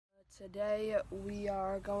Today we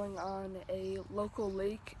are going on a local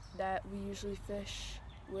lake that we usually fish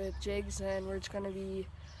with jigs, and we're just going to be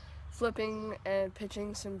flipping and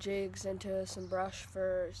pitching some jigs into some brush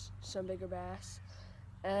for some bigger bass.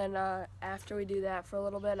 And after we do that for a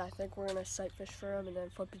little bit, I think we're going to sight fish for them and then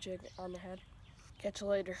flip a jig on their head. Catch you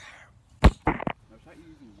later. No, try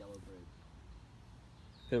using yellow braid.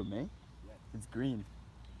 Who, me? Yeah. It's green.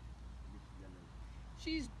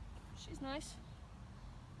 She's nice.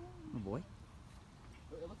 Oh boy.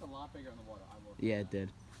 It looked a lot bigger in the water. Yeah, it did.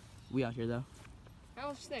 We out here though? How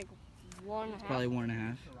much you think? 1.5? Probably 1.5.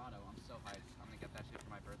 Corrado, I'm so hyped. I'm gonna get that shit for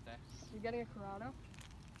my birthday. You're getting a Corrado?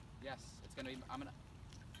 Yes, it's gonna be. I'm gonna.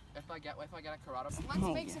 If I get a Corrado. Let's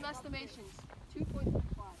make some estimations. 2.5.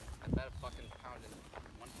 I bet a fucking pound in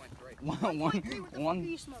 1.3. What the fuck are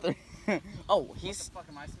you smoking? Oh, What he's the fuck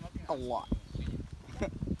am I smoking? a lot.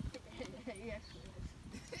 Yes.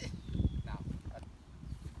 No.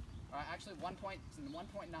 Actually, 1.9.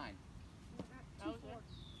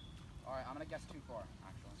 All right, I'm gonna guess 2.4.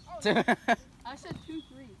 Actually. Oh, I said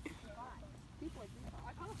 2.3. 2.3.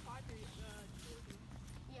 I call it 5.3.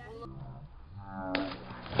 Yeah.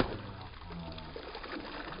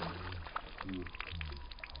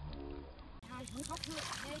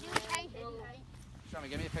 Stromy,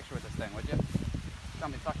 give me a picture with this thing, would you?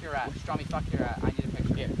 Stromy, fuck your rat. Stromy, fuck your rat. I need a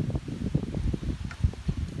picture. Here.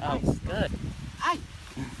 Oh, good.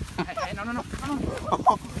 Hey, no.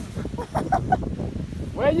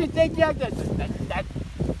 Where do you think you're going?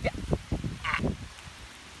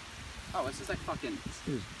 Oh, this is like fucking.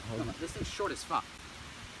 This thing's short as fuck.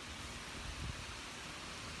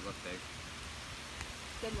 Look big.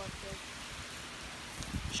 Good luck,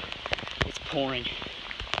 dude. It's pouring.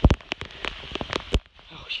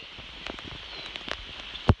 Oh shit.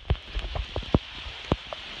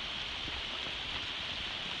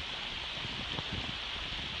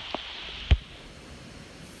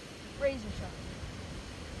 Razor shot.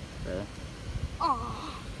 Really?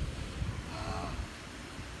 Oh.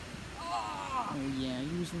 Oh yeah,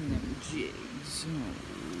 using them jigs.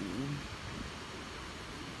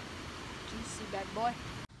 Juicy bad boy.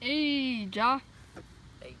 Hey, Ja.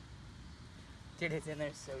 Hey. Dude, it's in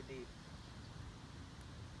there so deep.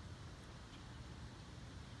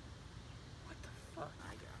 What the fuck?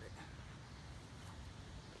 I got it.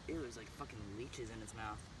 Ew, there's like fucking leeches in its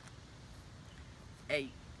mouth. Hey.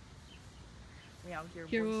 We out here.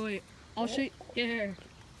 Here, boys. wait. I'll show you. Here.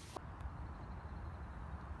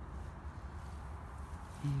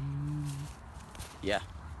 Yeah.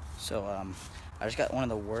 So, I just got one of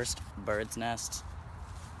the worst bird's nests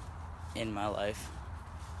in my life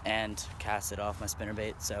and cast it off my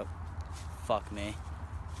spinnerbait, so fuck me.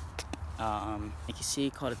 You can see,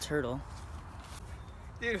 caught a turtle.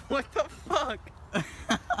 Dude, what the fuck?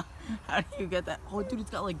 How do you get that? Oh, dude, it's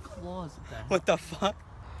got like claws. What the fuck?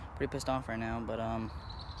 Pretty pissed off right now, but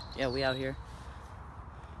yeah, we out here.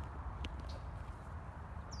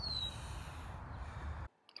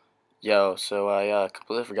 Yo, so I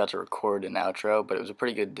completely forgot to record an outro, but it was a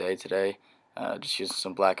pretty good day today. Just using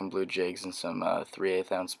some black and blue jigs and some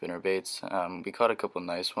 3/8 ounce spinner baits. We caught a couple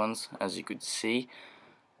nice ones, as you could see.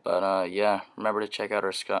 But yeah, remember to check out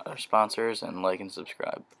our sponsors and like and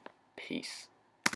subscribe. Peace.